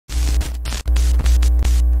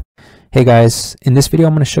Hey guys, in this video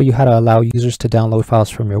I'm going to show you how to allow users to download files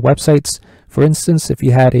from your websites. For instance, if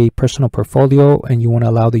you had a personal portfolio and you want to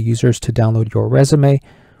allow the users to download your resume,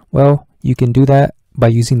 well, you can do that by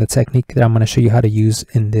using the technique that I'm going to show you how to use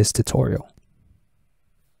in this tutorial.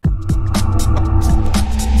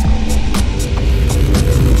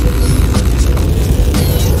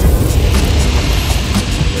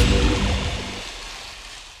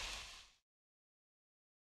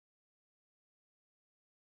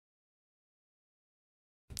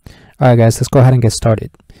 Alright guys, let's go ahead and get started.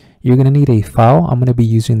 You're going to need a file. I'm going to be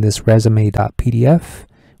using this resume.pdf.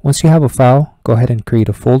 Once you have a file, go ahead and create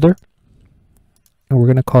a folder. And we're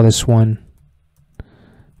going to call this one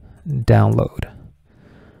download.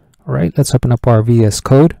 Alright, let's open up our VS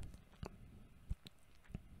Code.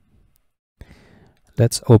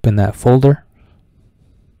 Let's open that folder.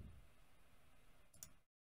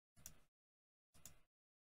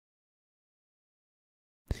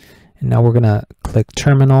 And now we're going to click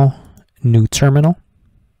Terminal, New Terminal.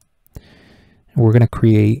 And we're going to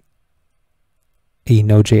create a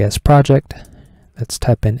Node.js project. Let's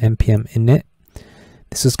type in npm init.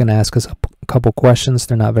 This is going to ask us a couple questions.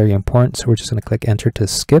 They're not very important, so we're just going to click Enter to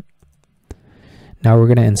skip. Now we're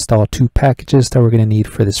going to install two packages that we're going to need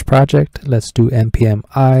for this project. Let's do npm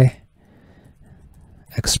I,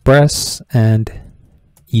 Express, and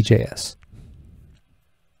EJS.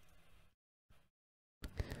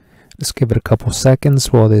 Let's give it a couple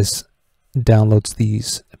seconds while this downloads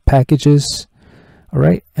these packages.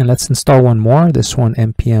 Alright, and let's install one more. This one,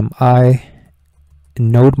 npm I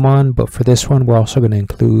nodemon, but for this one we're also going to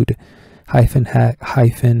include -hack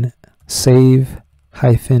 -save -dev.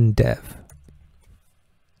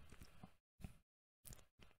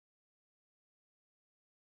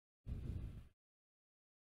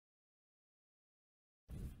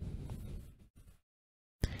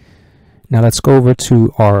 Now let's go over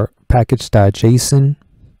to our package.json,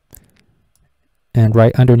 and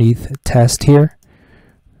right underneath test here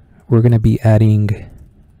we're going to be adding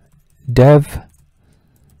dev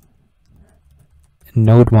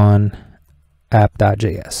nodemon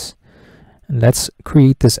app.js. And let's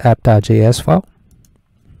create this app.js file.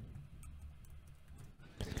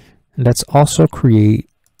 And let's also create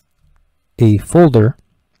a folder,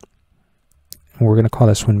 and we're going to call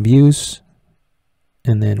this one views,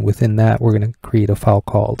 and then within that we're going to create a file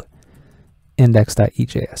called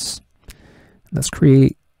index.ejs. Let's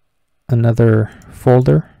create another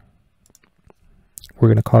folder. We're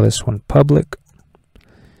going to call this one public.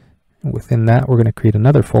 And within that we're going to create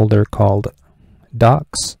another folder called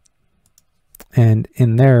docs, and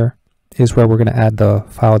in there is where we're going to add the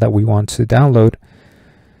file that we want to download.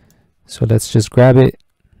 So let's just grab it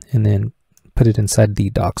and then put it inside the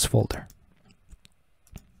docs folder.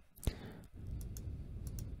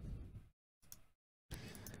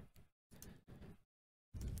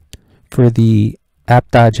 For the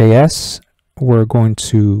app.js, we're going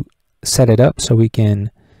to set it up so we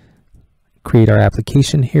can create our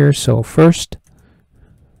application here. So first,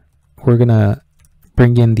 we're going to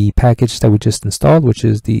bring in the package that we just installed, which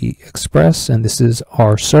is the Express, and this is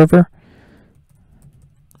our server.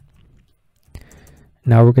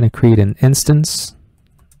 Now we're going to create an instance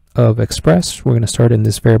of Express. We're going to start in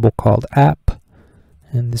this variable called app,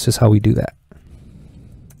 and this is how we do that.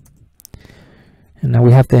 And now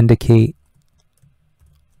we have to indicate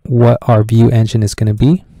what our view engine is going to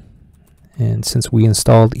be. And since we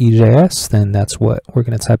installed EJS, then that's what we're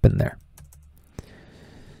going to type in there.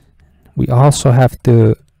 We also have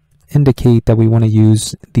to indicate that we want to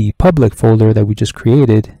use the public folder that we just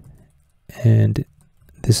created. And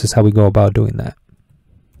this is how we go about doing that.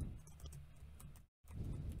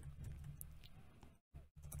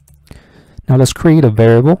 Now let's create a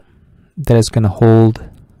variable that is going to hold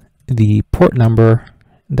the port number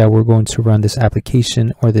that we're going to run this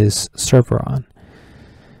application or this server on.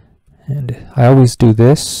 And I always do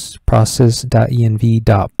this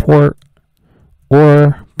process.env.port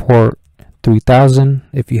or port 3000.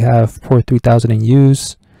 If you have port 3000 in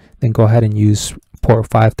use, then go ahead and use port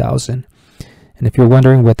 5000. And if you're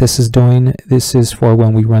wondering what this is doing, this is for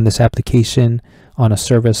when we run this application on a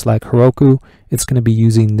service like Heroku, it's going to be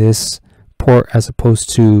using this port as opposed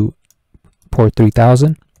to port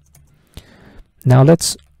 3000. Now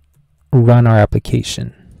let's run our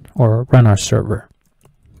application or run our server.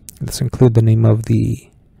 Let's include the name of the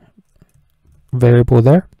variable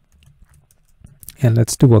there. And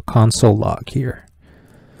let's do a console log here.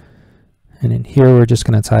 And in here we're just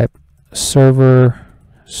going to type server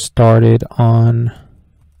started on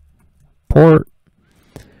port.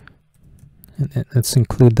 And then let's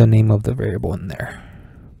include the name of the variable in there.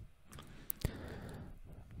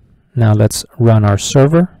 Now let's run our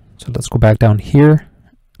server. So let's go back down here.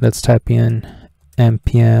 Let's type in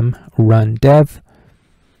npm run dev.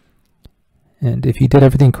 And if you did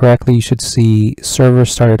everything correctly, you should see server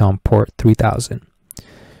started on port 3000.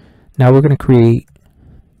 Now we're going to create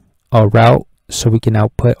a route so we can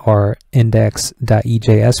output our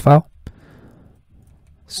index.ejs file.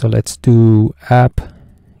 So let's do app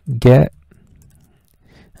get.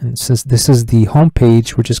 And since this is the home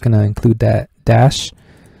page, we're just going to include that dash.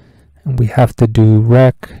 And we have to do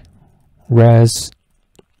rec res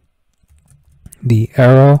the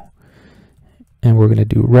arrow. And we're going to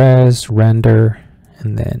do res render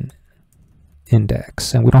and then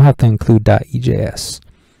index. And we don't have to include .ejs.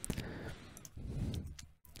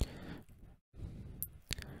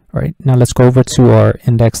 All right, now let's go over to our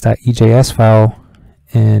index.ejs file,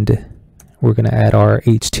 and we're going to add our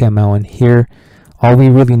HTML in here. All we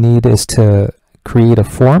really need is to create a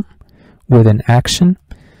form with an action,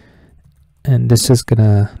 and this is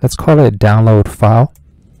gonna, let's call it a download file.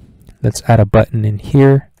 Let's add a button in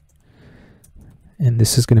here, and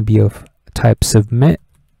this is going to be of type submit.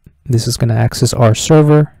 This is going to access our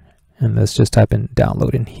server, and let's just type in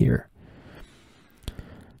download in here.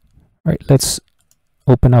 All right, let's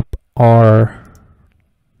open up our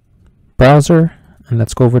browser, and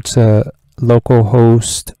let's go over to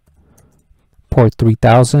localhost port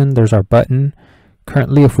 3000. There's our button.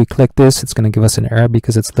 Currently, if we click this, it's going to give us an error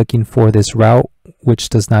because it's looking for this route, which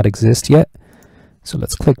does not exist yet. So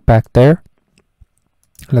let's click back there.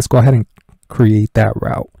 Let's go ahead and create that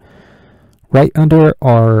route. Right under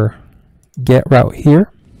our get route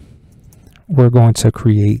here, we're going to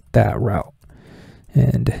create that route.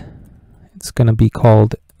 And it's going to be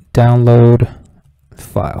called download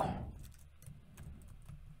file.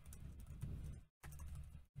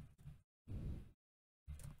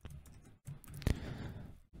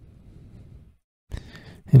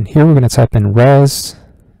 And here we're going to type in res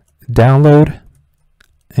download,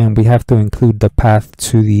 and we have to include the path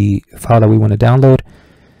to the file that we want to download.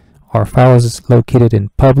 Our file is located in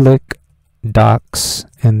public docs,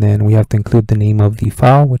 and then we have to include the name of the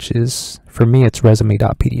file, which is, for me, it's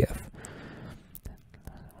resume.pdf.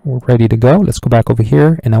 We're ready to go. Let's go back over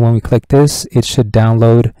here, and now when we click this, it should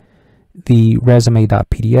download the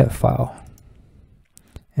resume.pdf file.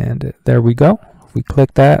 And there we go. If we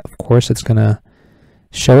click that, of course, it's going to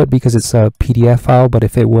show it because it's a PDF file, but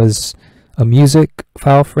if it was a music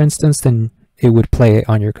file, for instance, then it would play it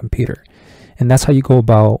on your computer. And that's how you go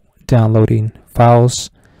about downloading files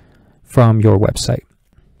from your website.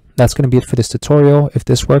 That's going to be it for this tutorial. If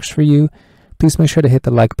this works for you, please make sure to hit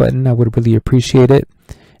the like button. I would really appreciate it.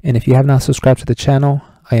 And if you have not subscribed to the channel,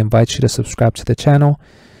 I invite you to subscribe to the channel.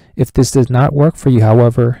 If this does not work for you,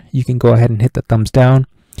 however, you can go ahead and hit the thumbs down.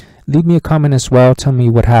 Leave me a comment as well. Tell me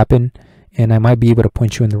what happened, and I might be able to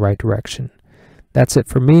point you in the right direction. That's it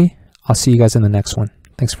for me. I'll see you guys in the next one.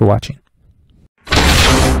 Thanks for watching.